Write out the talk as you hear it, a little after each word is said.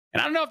And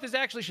I don't know if this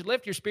actually should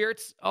lift your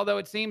spirits, although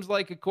it seems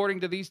like,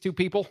 according to these two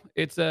people,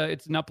 it's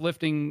an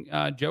uplifting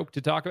joke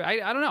to talk about.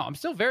 I don't know. I'm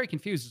still very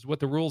confused as to what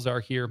the rules are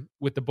here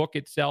with the book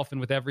itself and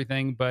with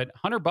everything. But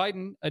Hunter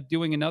Biden,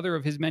 doing another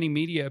of his many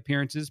media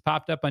appearances,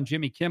 popped up on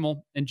Jimmy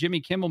Kimmel, and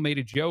Jimmy Kimmel made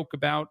a joke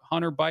about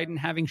Hunter Biden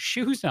having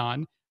shoes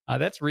on.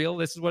 That's real.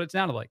 This is what it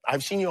sounded like.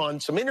 I've seen you on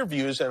some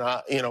interviews and,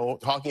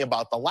 talking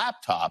about the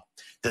laptop.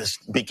 This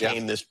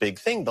became this big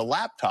thing, the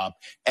laptop.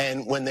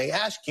 And when they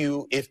ask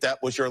you if that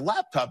was your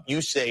laptop,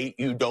 you say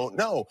you don't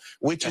know,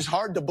 which is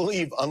hard to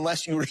believe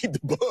unless you read the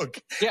book.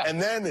 Yeah.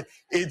 And then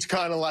it's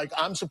kind of like,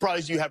 I'm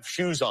surprised you have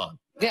shoes on.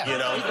 Yeah.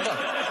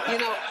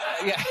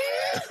 Yeah.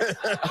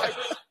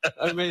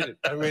 I made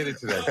it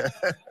today.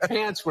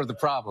 Pants were the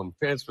problem.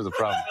 Pants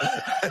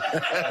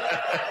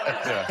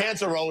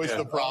are always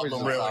the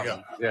problem, really.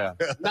 Yeah.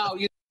 No,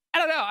 I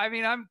don't know. I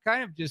mean, I'm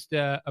kind of just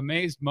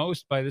amazed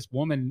most by this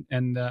woman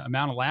and the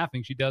amount of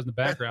laughing she does in the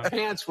background.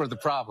 Pants were the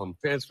problem.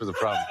 That's a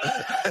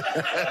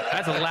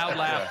loud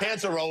laugh.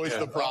 Pants are always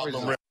the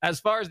problem. As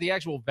far as the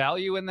actual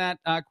value in that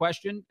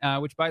question,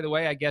 which, by the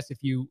way, I guess if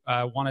you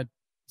want to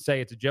say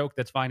it's a joke,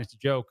 that's fine. It's a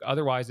joke.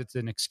 Otherwise, it's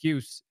an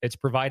excuse. It's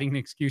providing an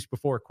excuse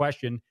before a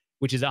question,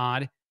 which is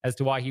odd as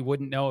to why he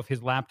wouldn't know if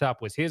his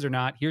laptop was his or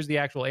not. Here's the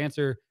actual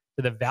answer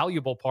to the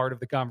valuable part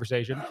of the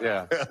conversation.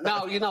 Yeah.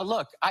 No,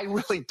 look, I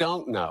really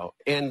don't know.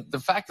 And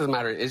the fact of the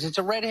matter is it's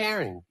a red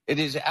herring. It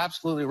is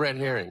absolutely red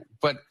herring.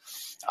 But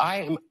I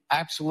am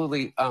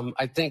absolutely,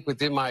 I think,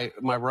 within my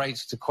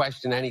rights to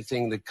question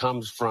anything that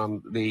comes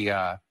from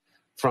the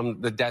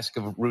desk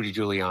of Rudy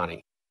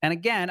Giuliani. And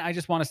again, I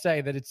just want to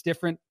say that it's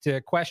different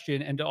to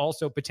question and to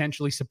also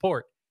potentially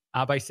support.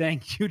 By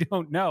saying you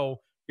don't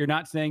know, you're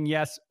not saying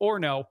yes or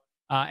no.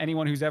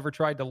 Anyone who's ever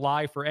tried to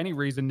lie for any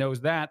reason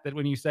knows that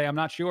when you say, I'm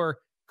not sure,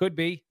 could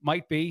be,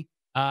 might be,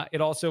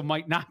 it also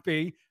might not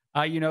be,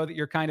 you know that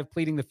you're kind of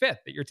pleading the fifth,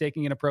 that you're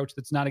taking an approach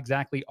that's not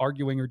exactly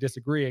arguing or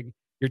disagreeing.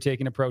 You're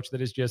taking an approach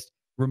that is just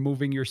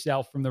removing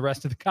yourself from the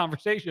rest of the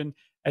conversation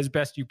as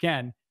best you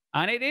can.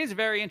 And it is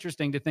very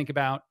interesting to think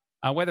about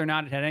whether or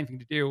not it had anything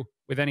to do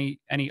with any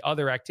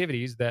other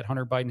activities that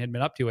Hunter Biden had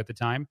been up to at the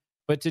time,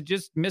 but to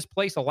just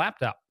misplace a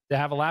laptop, to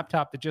have a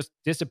laptop that just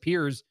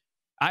disappears.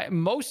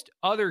 Most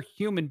other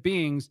human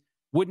beings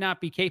would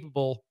not be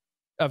capable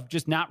of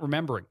just not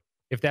remembering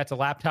if that's a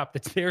laptop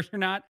that's theirs or not.